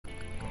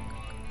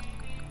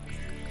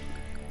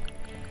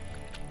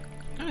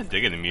kind of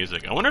digging the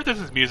music. I wonder if this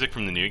is music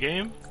from the new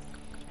game,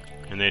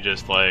 and they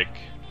just like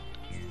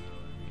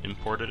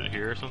imported it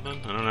here or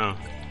something. I don't know.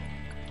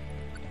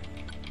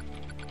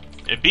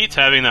 It beats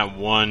having that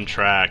one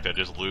track that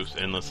just loops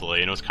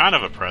endlessly, and it was kind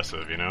of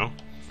oppressive, you know?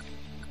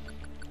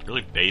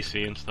 Really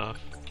bassy and stuff.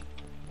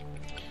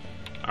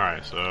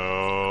 Alright,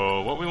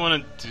 so what we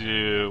want to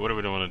do, what do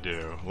we want to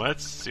do?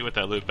 Let's see what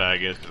that loot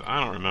bag is, because I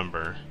don't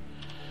remember.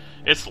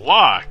 It's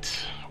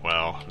locked!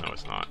 Well, no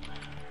it's not.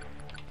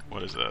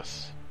 What is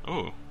this?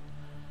 Ooh.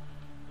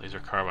 Laser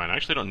carbine. I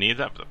actually don't need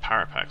that, but the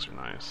power packs are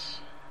nice.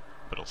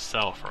 But it'll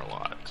sell for a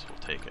lot, so we'll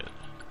take it.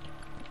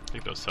 I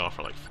think they'll sell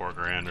for like $4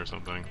 grand or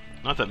something.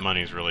 Not that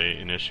money's really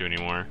an issue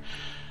anymore.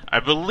 I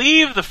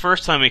believe the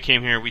first time we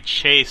came here, we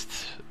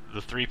chased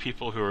the 3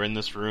 people who were in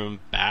this room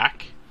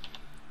back.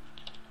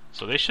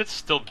 So they should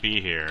still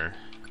be here.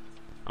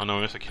 Oh no,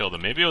 we must have killed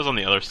them. Maybe it was on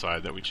the other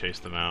side that we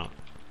chased them out.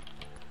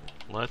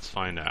 Let's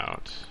find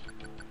out.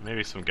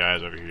 Maybe some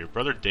guys over here.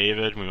 Brother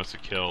David, we must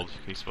have killed.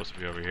 He's supposed to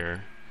be over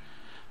here.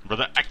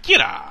 Brother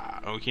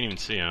Akira! Oh, we can't even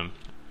see him.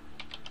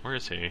 Where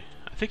is he?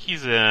 I think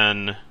he's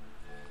in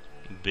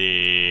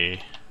the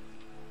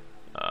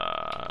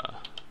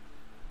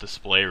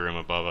display room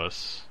above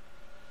us.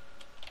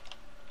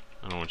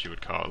 I don't know what you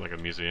would call it, like a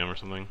museum or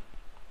something.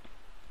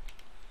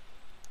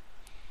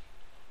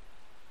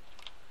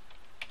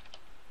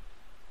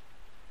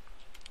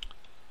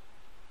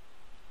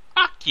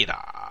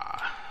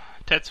 Akira!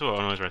 Tetsuo,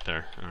 oh no, he's right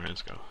there. Alright,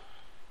 let's go.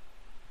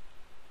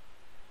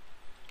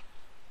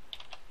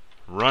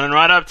 Running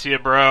right up to you,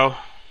 bro.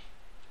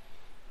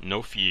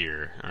 No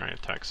fear. Alright,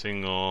 attack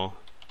single.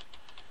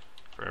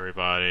 For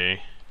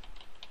everybody.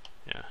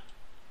 Yeah.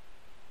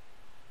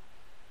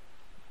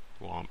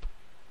 Womp.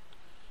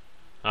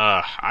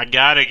 I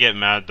gotta get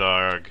Mad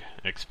Dog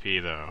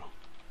XP though.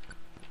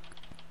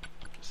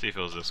 Let's see if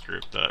it was this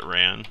group that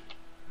ran.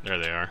 There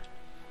they are.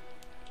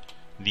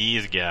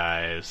 These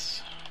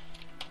guys.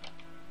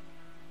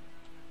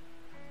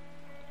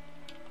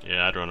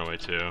 Yeah, I'd run away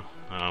too.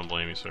 I don't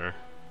blame you, sir.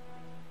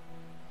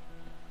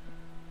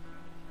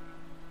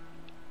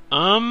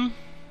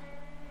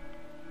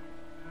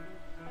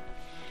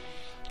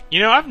 You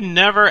know, I've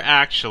never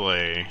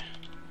actually...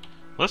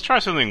 Let's try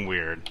something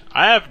weird.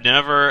 I have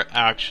never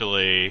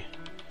actually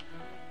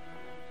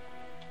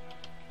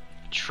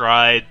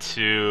tried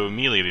to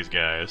melee these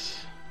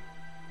guys.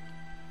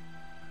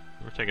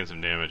 We're taking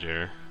some damage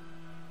here.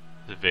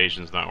 His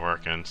evasion's not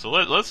working. So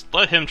let's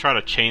let him try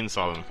to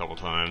chainsaw them a couple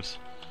times.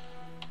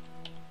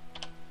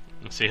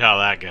 Let's see how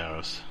that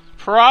goes.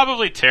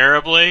 Probably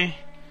terribly.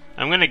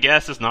 I'm gonna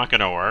guess it's not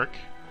gonna work.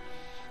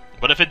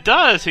 But if it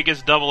does, he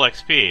gets double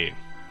XP.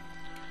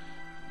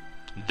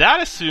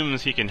 That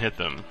assumes he can hit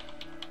them.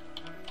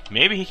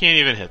 Maybe he can't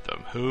even hit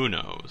them. Who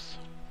knows?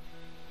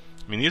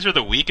 I mean, these are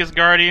the weakest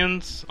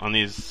guardians on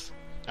these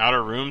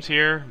outer rooms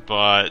here,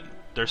 but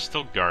they're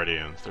still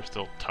guardians. They're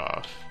still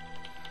tough.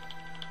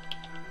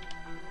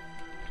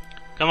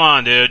 Come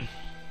on, dude.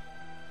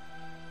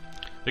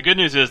 The good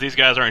news is these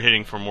guys aren't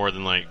hitting for more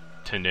than like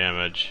 10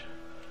 damage.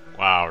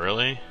 Wow,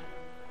 really?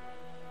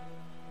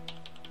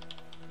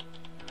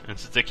 And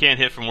since they can't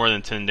hit for more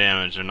than 10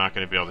 damage, they're not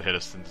going to be able to hit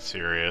us into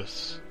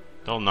serious.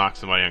 They'll knock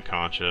somebody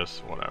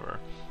unconscious, whatever.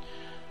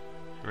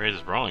 Raise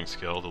his brawling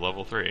skill to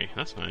level 3.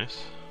 That's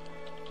nice.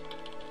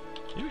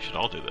 Maybe we should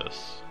all do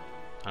this.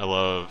 I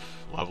love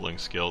leveling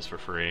skills for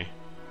free.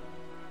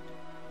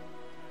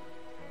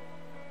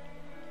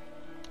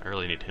 I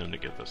really need him to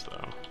get this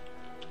though.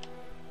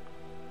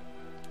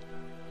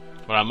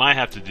 What I might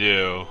have to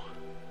do...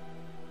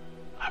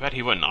 I bet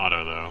he wouldn't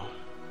auto though.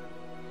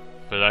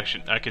 But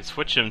actually, I could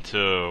switch him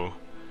to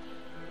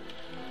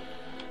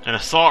an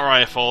assault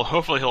rifle.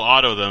 Hopefully he'll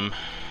auto them.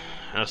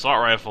 An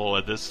assault rifle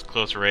at this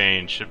close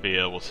range should be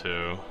able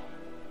to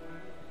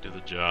do the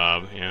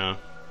job, yeah.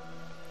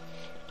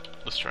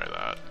 Let's try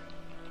that.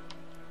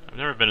 I've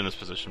never been in this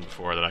position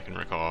before that I can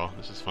recall.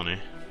 This is funny.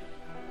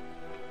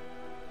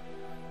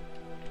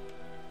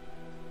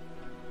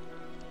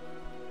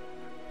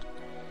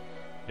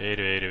 Wait.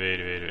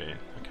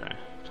 Okay.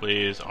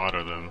 Please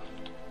auto them.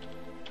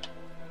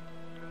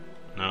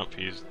 Nope,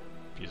 he's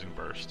using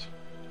burst.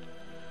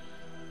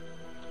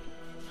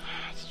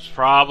 It's a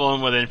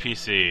problem with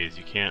NPCs.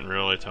 You can't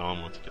really tell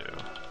them what to do.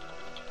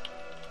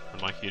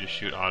 I'd like you to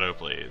shoot auto,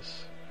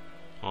 please.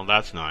 Well,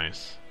 that's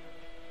nice.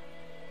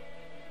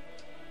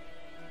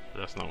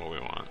 But that's not what we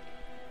want.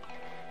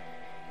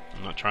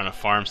 I'm not trying to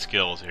farm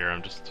skills here.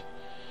 I'm just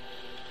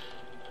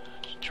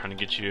trying to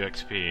get you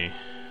XP.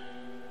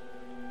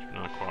 You're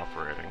not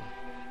cooperating.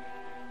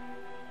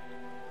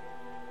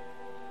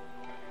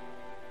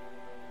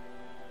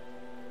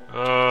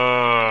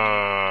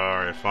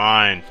 Alright,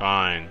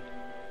 fine.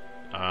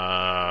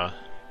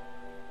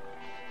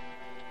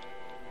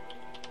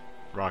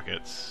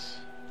 Rockets.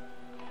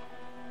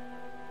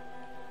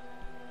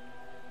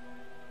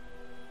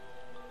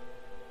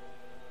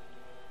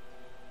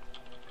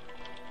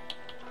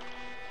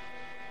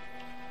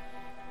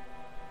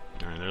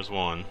 Alright, there's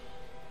one.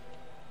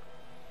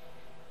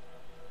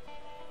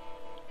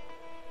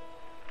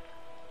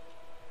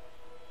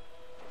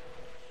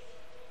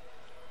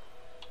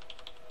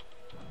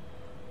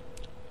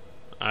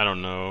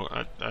 don't know.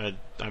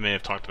 I may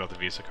have talked about the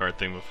Visa card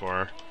thing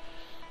before.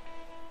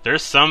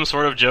 There's some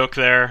sort of joke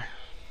there.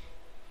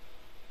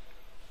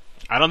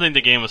 I don't think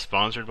the game was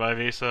sponsored by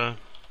Visa.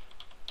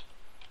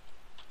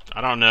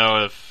 I don't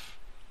know if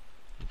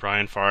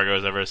Brian Fargo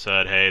has ever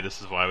said, hey,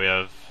 this is why we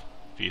have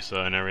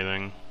Visa and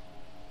everything.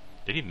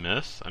 Did he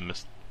miss? I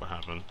missed what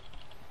happened.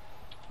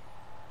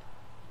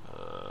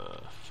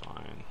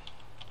 Fine.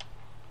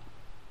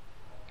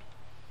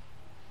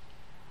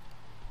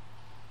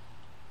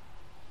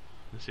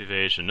 This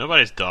evasion.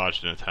 Nobody's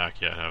dodged an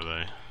attack yet, have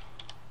they?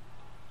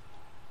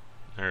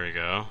 There we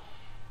go.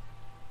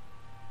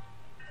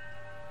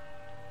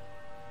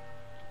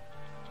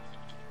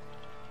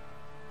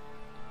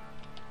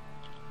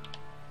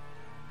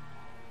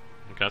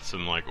 Got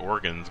some like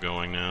organs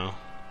going now.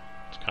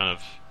 It's kind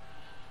of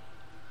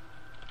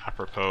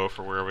apropos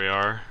for where we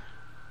are.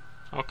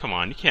 Oh come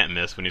on, you can't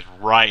miss when he's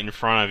right in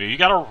front of you. You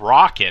got a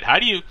rocket. How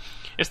do you?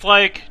 It's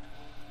like,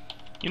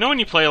 you know when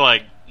you play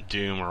like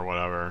Doom or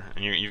whatever,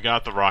 and you've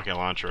got the rocket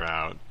launcher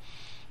out,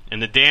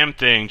 and the damn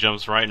thing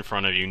jumps right in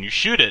front of you, and you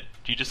shoot it.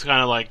 You just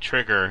kind of like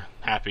trigger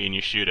happy, and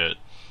you shoot it,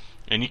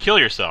 and you kill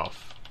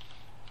yourself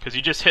because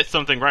you just hit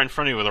something right in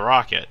front of you with a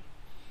rocket.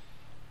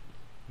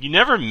 You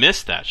never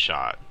miss that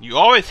shot. You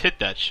always hit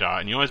that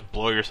shot, and you always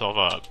blow yourself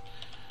up.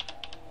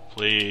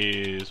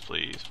 Please,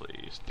 please,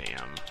 please.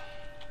 Damn.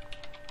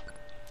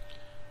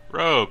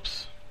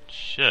 Ropes.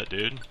 Shit,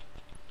 dude.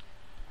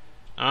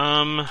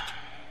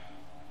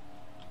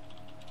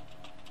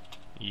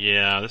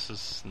 Yeah, this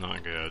is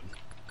not good.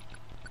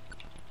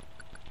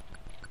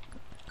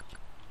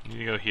 Need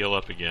to go heal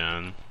up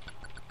again.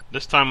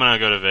 This time when I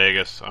go to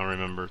Vegas, I'll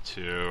remember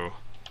to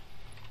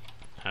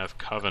have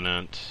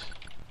Covenant.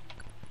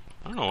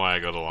 I don't know why I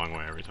go the long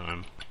way every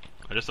time.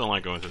 I just don't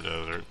like going through the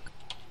desert.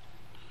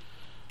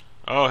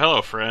 Oh,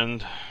 hello,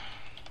 friend.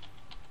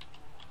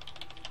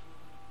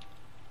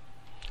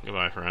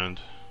 Goodbye, friend.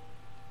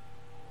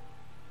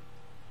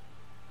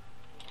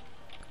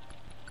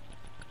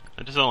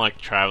 I just don't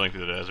like traveling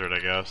through the desert, I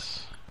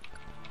guess.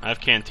 I have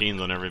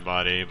canteens on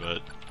everybody,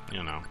 but,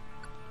 you know.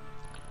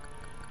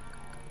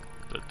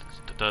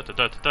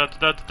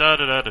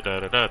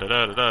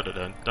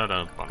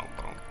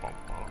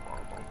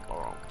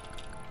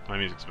 My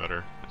music's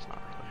better. It's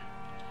not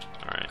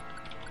really. Alright.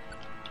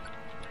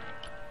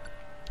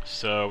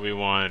 So we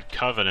wanted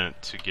Covenant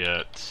to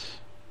get...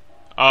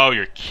 Oh,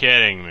 you're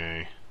kidding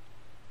me.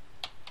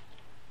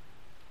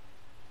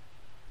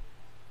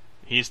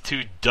 He's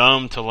too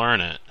dumb to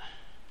learn it.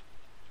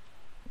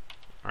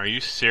 Are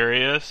you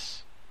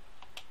serious?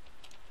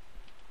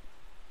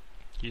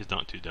 He's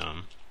not too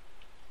dumb.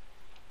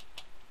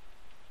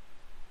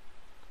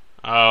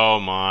 Oh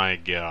my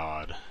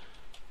god.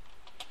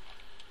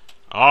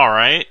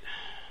 Alright.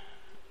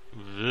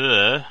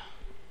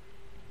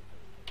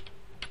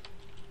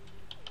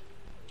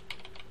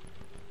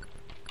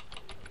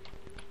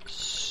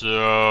 So...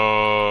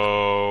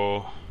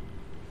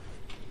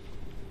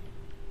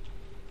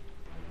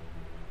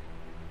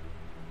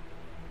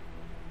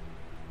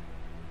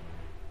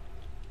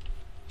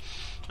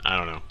 I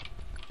don't know.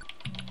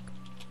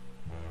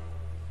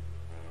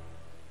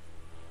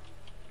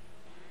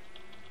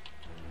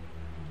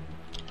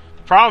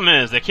 The problem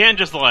is, they can't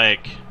just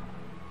like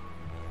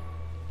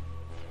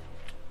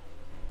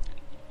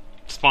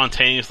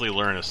spontaneously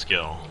learn a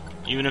skill,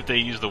 even if they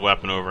use the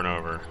weapon over and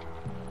over.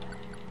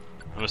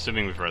 I'm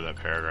assuming we've read that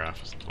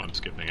paragraph, so I'm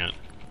skipping it.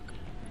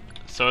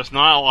 So it's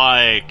not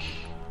like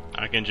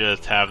I can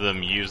just have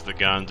them use the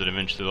guns and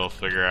eventually they'll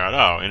figure out,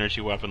 oh,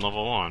 energy weapon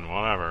level 1,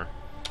 whatever.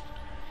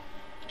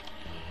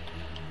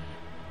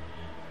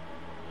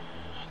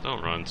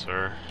 Don't run,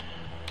 sir.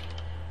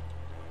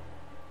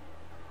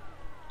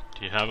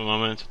 Do you have a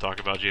moment to talk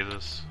about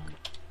Jesus?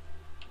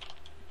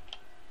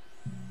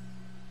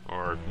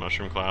 Or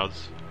mushroom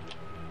clouds?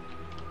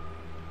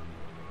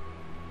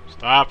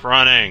 Stop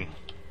running!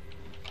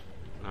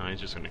 No, he's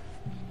just gonna...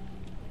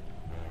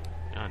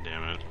 God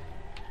damn it.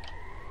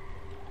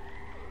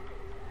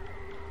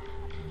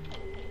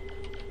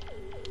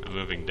 I'm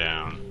moving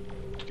down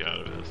to get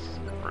out of his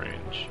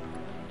range.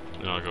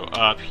 Then I'll go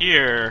up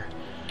here,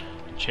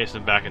 chase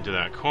him back into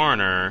that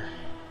corner.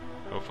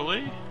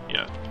 Hopefully?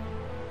 Yeah.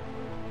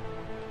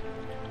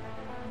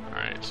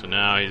 Alright, so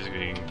now he's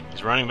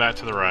running back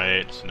to the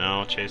right, so now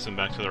I'll chase him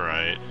back to the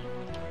right.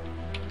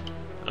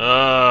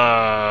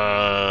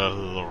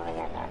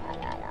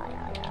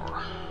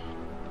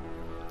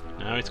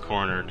 Now he's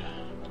cornered.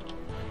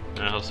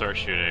 Now he'll start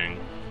shooting.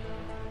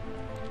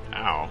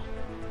 Ow.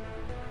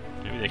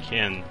 Maybe they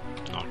can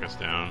knock us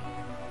down.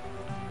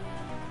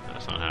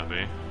 That's not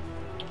happy.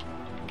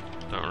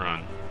 Don't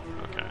run.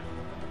 Okay.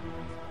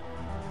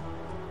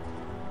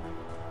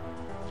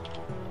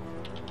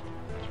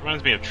 This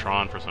reminds me of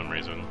Tron for some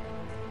reason.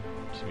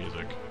 It's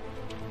music.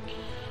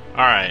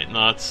 Alright,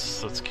 now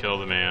let's kill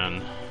the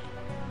man.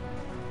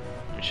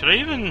 I mean, should I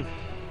even...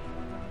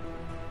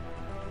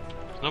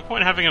 There's no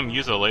point in having him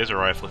use a laser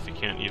rifle if he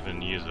can't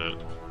even use it.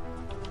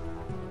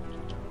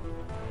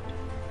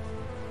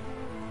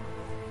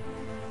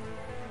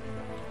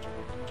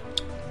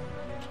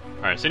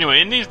 Alright, so anyway,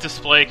 in these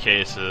display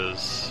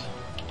cases...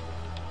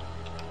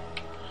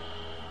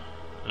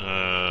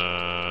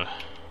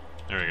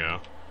 there we go.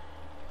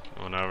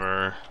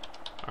 Whatever.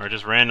 Or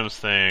just random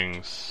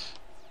things.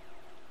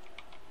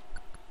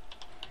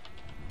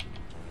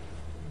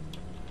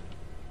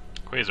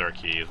 Quasar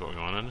key is what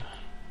we wanted.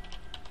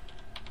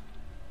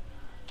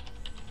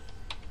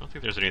 I don't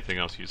think there's anything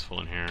else useful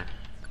in here.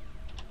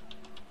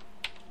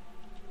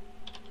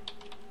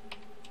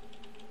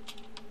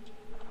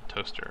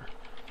 Toaster.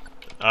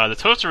 The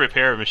toaster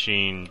repair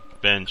machine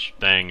bench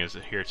thing is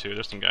here too.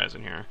 There's some guys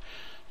in here.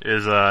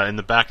 Is in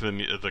the back of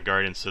the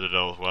Guardian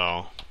Citadel as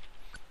well,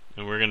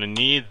 and we're gonna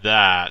need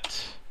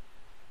that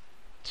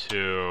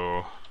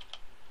to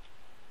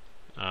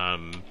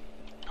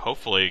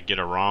hopefully get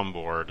a ROM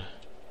board.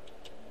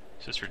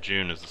 Sister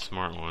June is the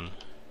smart one.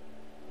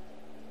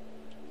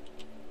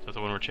 Is that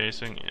the one we're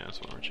chasing? Yeah, that's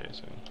the one we're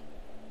chasing.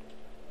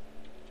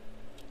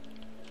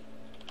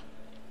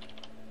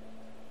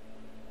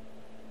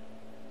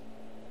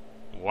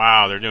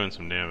 Wow, they're doing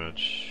some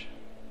damage.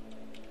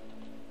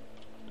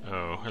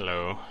 Oh,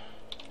 hello.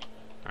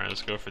 Alright,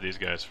 let's go for these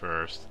guys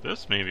first.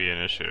 This may be an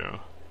issue.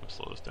 Let's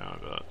slow this down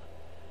a bit.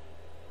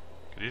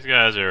 These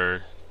guys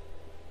are...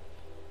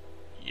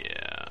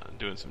 yeah,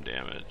 doing some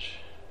damage.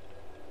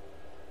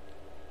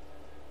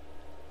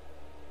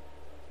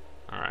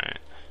 Alright.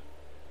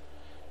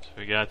 So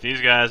we got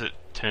these guys at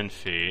 10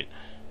 feet.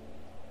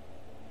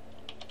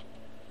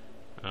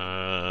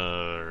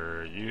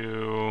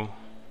 You...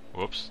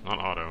 whoops, not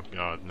auto.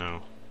 God,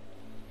 no.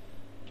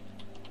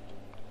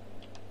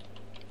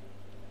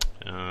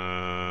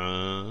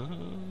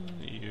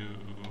 You...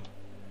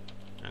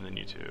 and then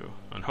you two.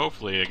 And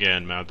hopefully,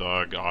 again, Mad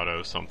Dog,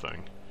 auto,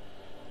 something.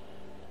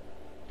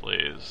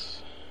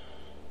 Please.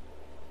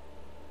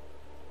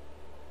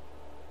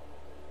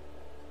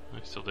 I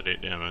still did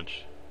 8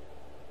 damage.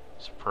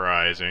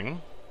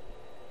 Surprising.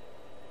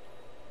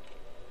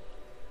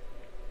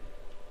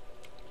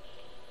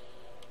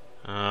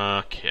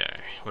 Okay,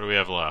 what do we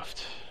have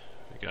left?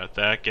 We got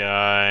that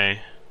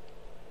guy.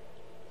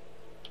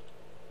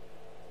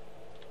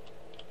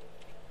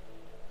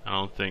 I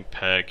don't think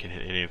Peg can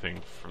hit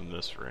anything from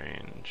this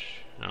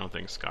range. I don't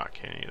think Scott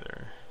can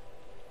either.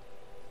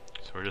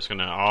 So we're just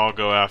gonna all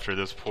go after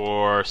this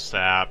poor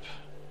sap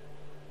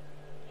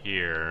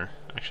here.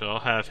 Actually, I'll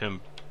have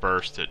him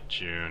burst at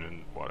June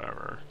and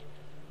whatever.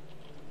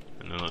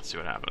 And then let's see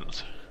what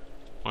happens.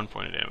 1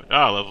 point of damage.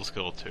 Ah, level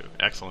skill 2.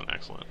 Excellent,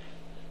 excellent.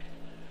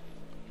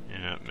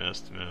 Yeah,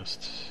 missed.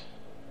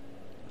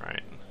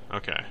 Right.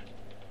 Okay.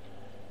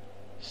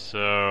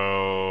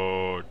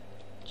 So...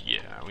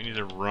 yeah, we need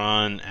to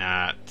run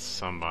at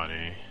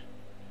somebody.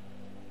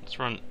 Let's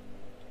run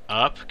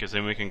up, because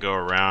then we can go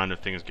around if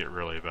things get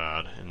really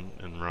bad,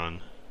 and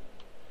run.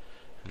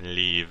 And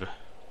leave.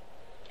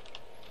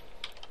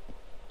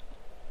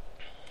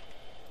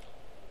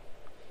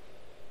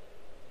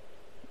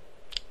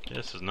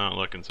 This is not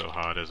looking so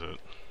hot, is it?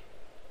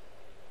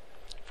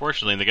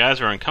 Fortunately, the guys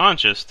who are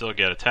unconscious still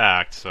get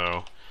attacked,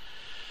 so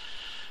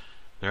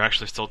they're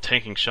actually still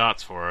taking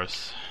shots for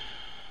us.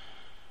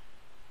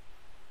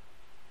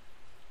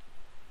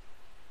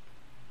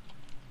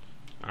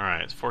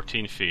 Alright, it's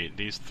 14 feet.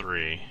 These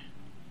 3.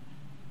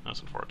 That's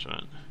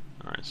unfortunate.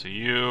 Alright, so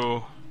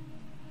you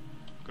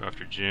go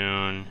after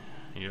June.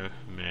 You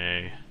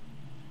May.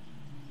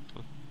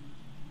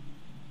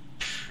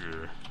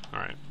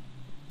 Alright.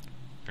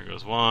 There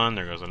goes one,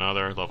 there goes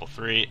another. Level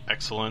 3.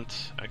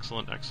 Excellent.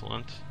 Excellent,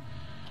 excellent.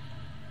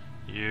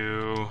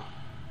 You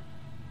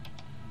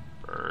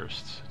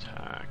burst,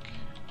 attack,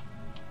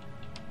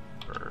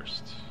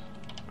 burst.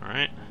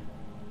 Alright.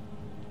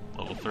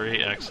 Level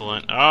 3,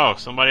 excellent. Oh,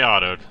 somebody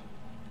autoed.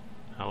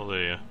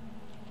 Hallelujah.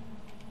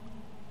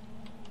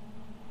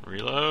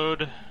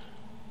 Reload.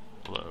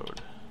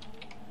 Load.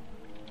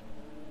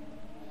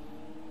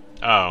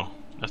 Oh,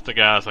 that's the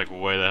guy that's like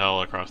way the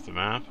hell across the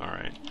map?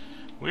 Alright.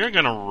 We are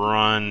gonna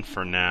run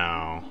for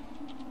now.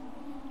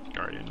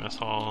 Guardian Mess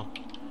Hall.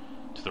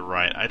 To the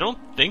right. I don't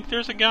think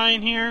there's a guy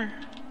in here.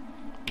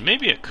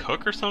 Maybe a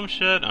cook or some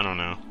shit? I don't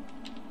know.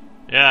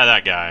 Yeah,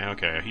 that guy.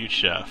 Okay, a huge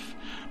chef.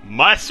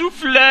 My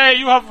souffle,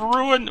 you have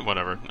ruined...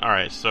 whatever.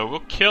 Alright, so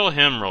we'll kill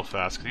him real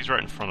fast, because he's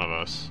right in front of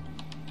us.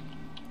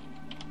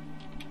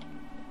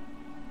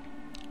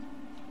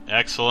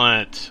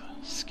 Excellent.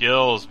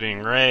 Skills being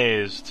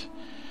raised.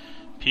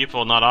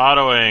 People not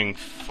autoing.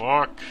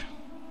 Fuck.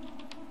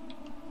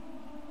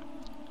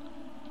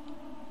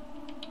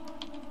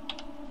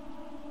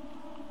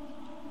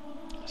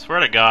 I swear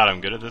to God,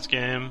 I'm good at this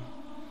game.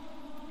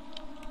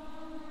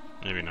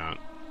 Maybe not.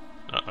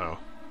 Uh-oh.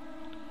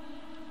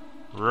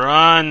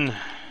 Run!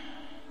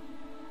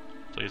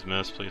 Please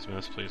miss, please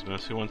miss, please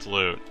miss. Who wants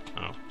loot?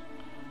 Oh.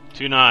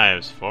 2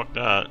 knives. Fuck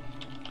that.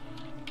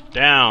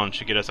 Down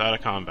should get us out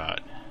of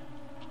combat.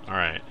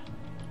 Alright.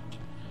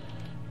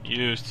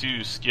 Use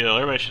 2 skill.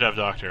 Everybody should have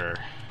doctor.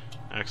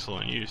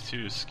 Excellent. Use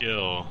 2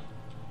 skill.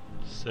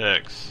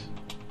 6.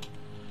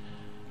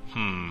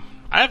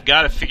 I've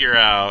got to figure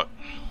out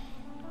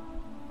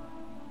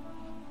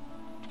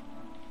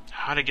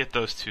how to get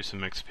those 2 some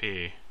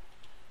XP.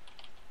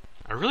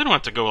 I really don't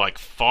have to go, like,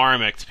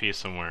 farm XP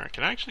somewhere.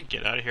 Can I actually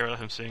get out of here without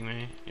him seeing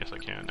me? Yes, I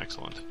can.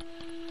 Excellent.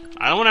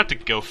 I don't want to have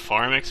to go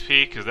farm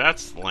XP, because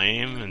that's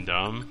lame and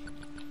dumb.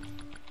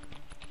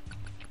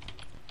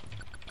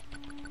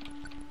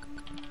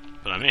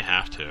 But I may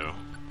have to.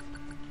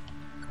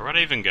 Where would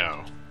I even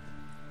go?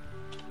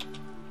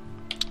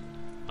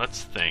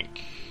 Let's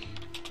think.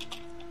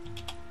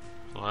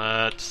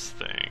 Let's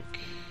think.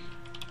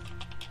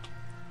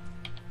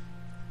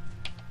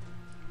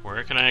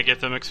 Where can I get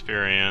them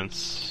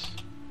experience?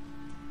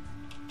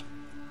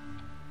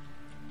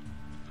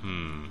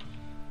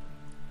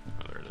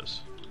 Oh, there it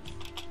is.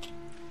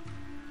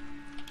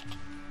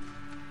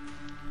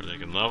 Where they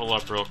can level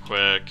up real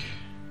quick,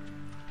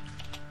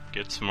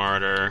 get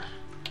smarter,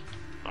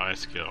 buy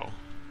skill.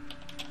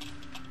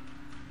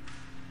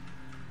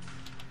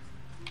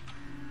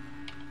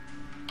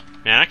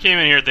 Man, I came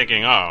in here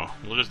thinking, oh,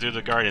 we'll just do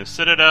the Guardian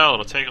Citadel,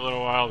 it'll take a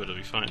little while, but it'll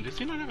be fine. Does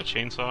he not have a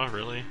chainsaw,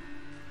 really?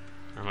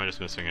 Or am I just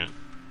missing it?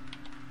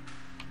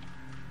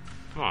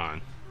 Come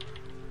on.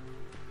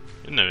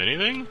 Didn't have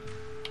anything?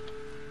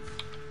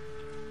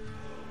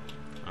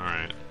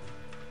 Alright.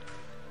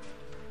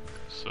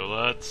 So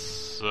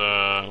let's,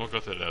 we'll go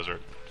through the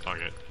desert. Fuck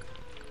it.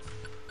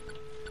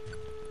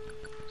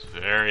 It's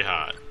very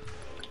hot.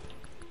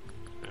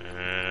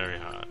 Very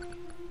hot.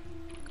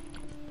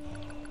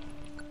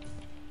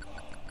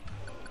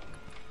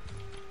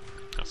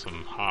 Got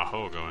some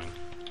ha-ho going.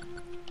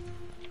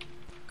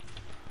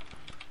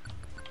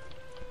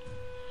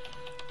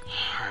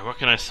 Alright, what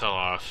can I sell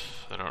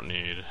off that I don't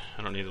need?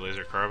 I don't need the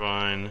laser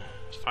carbine.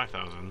 It's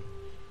 5,000.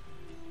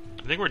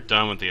 I think we're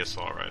done with the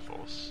assault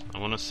rifles. I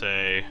want to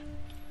say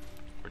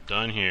we're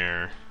done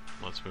here.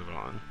 Let's move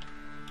on.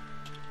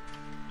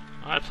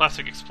 Alright,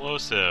 plastic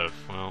explosive.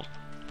 Well,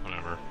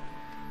 whatever.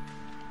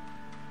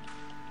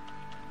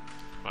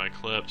 Buy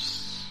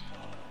clips.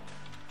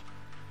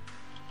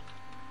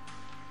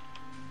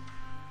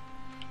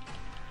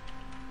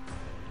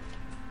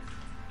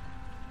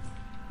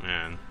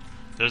 Man.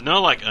 There's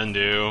no, like,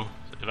 undo.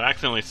 If I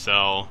accidentally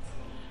sell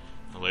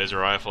a laser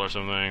rifle or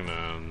something,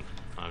 then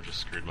I've just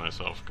screwed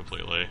myself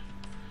completely.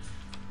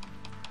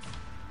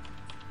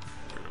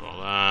 Get rid of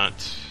all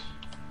that.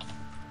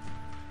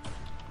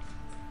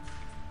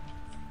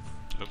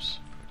 Oops.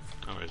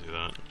 How do I do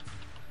that?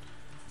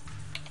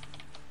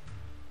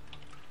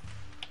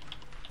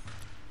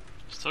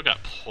 Still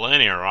got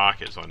plenty of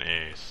rockets on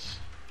Ace.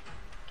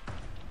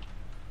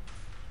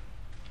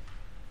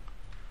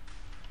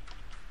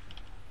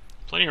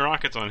 Plenty of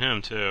rockets on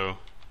him, too.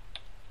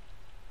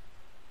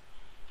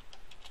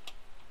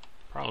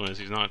 Problem is,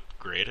 he's not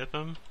great at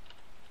them.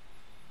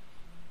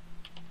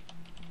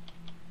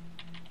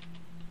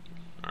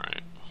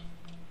 Alright.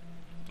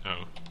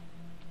 Oh.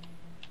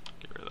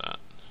 Get rid of that.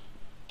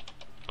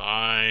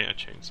 Buy a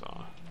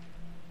chainsaw.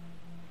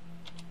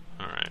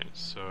 Alright,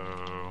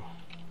 so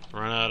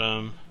run at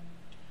him.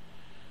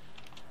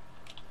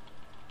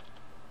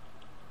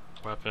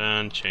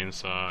 Weapon,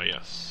 chainsaw,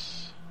 yes.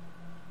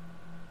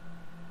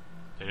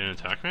 They didn't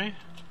attack me?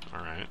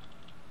 Alright.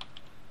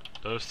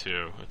 Those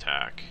two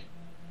attack.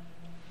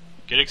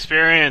 Get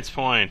experience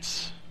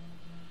points!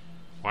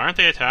 Why aren't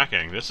they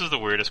attacking? This is the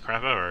weirdest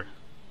crap ever.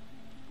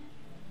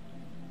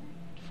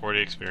 40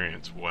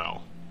 experience,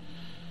 well.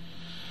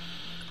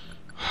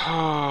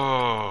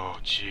 Oh,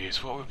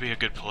 jeez, what would be a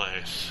good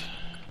place?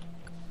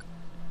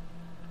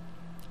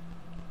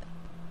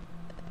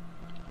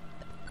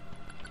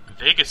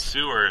 Vegas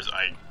sewers,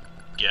 I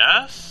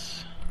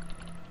guess?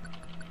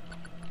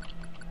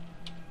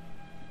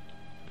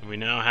 We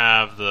now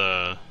have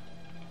the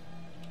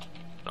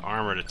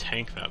armor to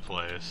tank that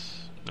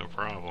place, no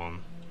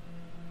problem.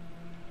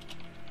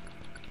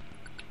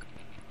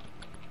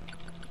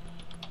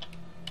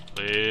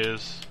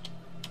 Please.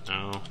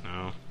 No,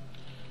 no.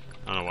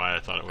 I don't know why I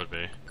thought it would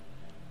be.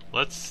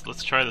 Let's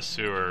try the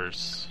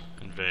sewers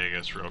in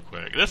Vegas real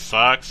quick. This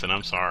sucks, and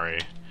I'm sorry.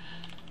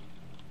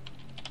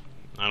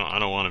 I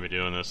don't want to be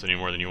doing this any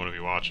more than you want to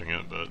be watching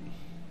it, but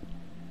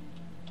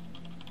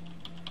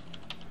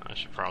I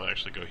should probably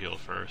actually go heal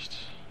first.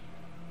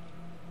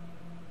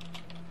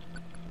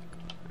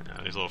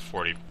 Yeah, these little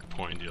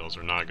 40-point deals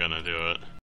are not gonna do it.